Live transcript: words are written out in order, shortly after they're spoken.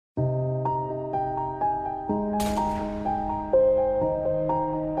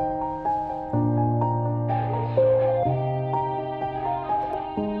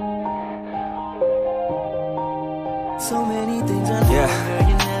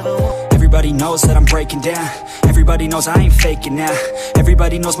Everybody knows that I'm breaking down. Everybody knows I ain't faking now.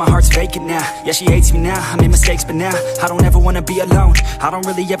 Everybody knows my heart's vacant now. Yeah, she hates me now, I made mistakes but now I don't ever wanna be alone. I don't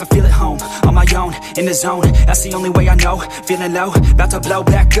really ever feel at home. On my own, in the zone, that's the only way I know. Feeling low, about to blow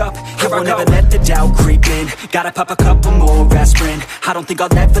back up. Here I won't ever let the doubt creep in. Gotta pop a couple more aspirin. I don't think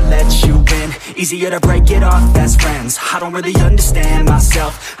I'll ever let you in. Easier to break it off best friends. I don't really understand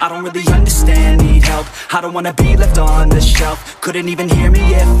myself. I don't really understand, need help. I don't wanna be left on the shelf. Couldn't even hear me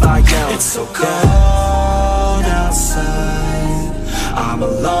if I yelled. It's so cold outside, I'm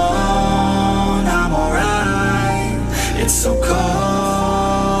alone, I'm alright. It's so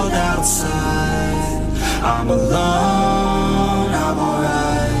cold outside, I'm alone, I'm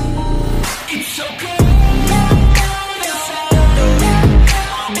alright. It's so cold.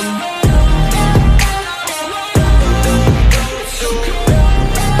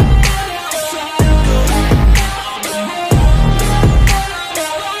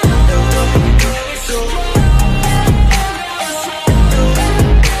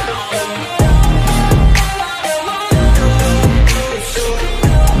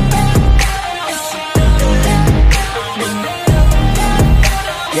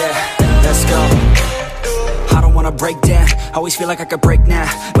 Break down, always feel like I could break now,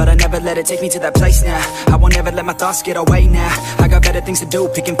 but I never let it take me to that place now. I won't ever let my thoughts get away now. I got better things to do,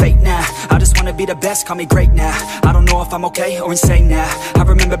 picking fate now. I just wanna be the best, call me great now. I don't know if I'm okay or insane now. I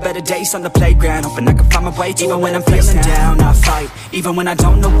remember better days on the playground, hoping I can find my way even when I'm feeling down. I fight, even when I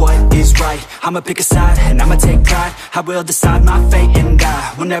don't know what is right. I'ma pick a side, and I'ma take pride. I will decide my fate, and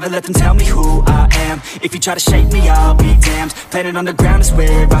I will never let them tell me who I am. If you try to shake me, I'll be damned. Planet on the ground is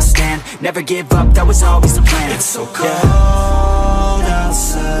where I stand. Never give up, that was always the plan. It's so cold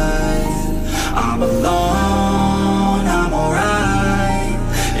outside, I'm alone, I'm alright.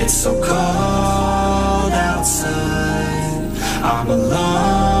 It's so cold outside, I'm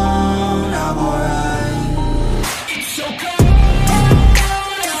alone, I'm alright. It's so cold.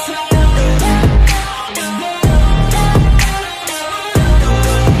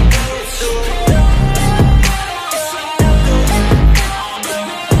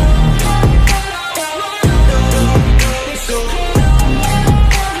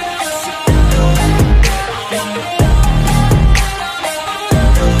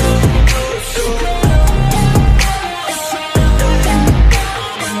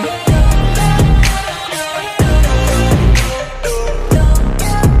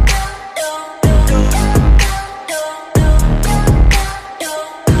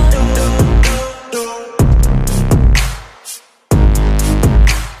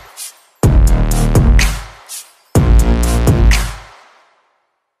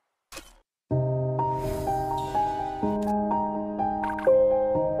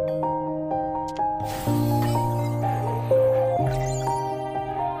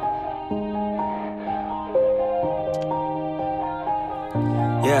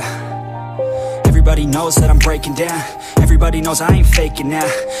 Everybody knows that I'm breaking down. Everybody knows I ain't faking now.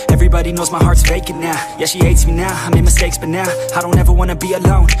 Everybody knows my heart's vacant now. Yeah, she hates me now, I made mistakes but now I don't ever wanna be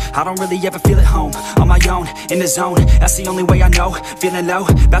alone. I don't really ever feel at home. On my own, in the zone, that's the only way I know. Feeling low,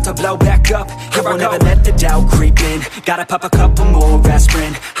 about to blow back up. Here I won't ever let the doubt creep in. Gotta pop a couple more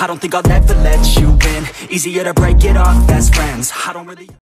aspirin. I don't think I'll ever let you in. Easier to break it off best friends. I don't really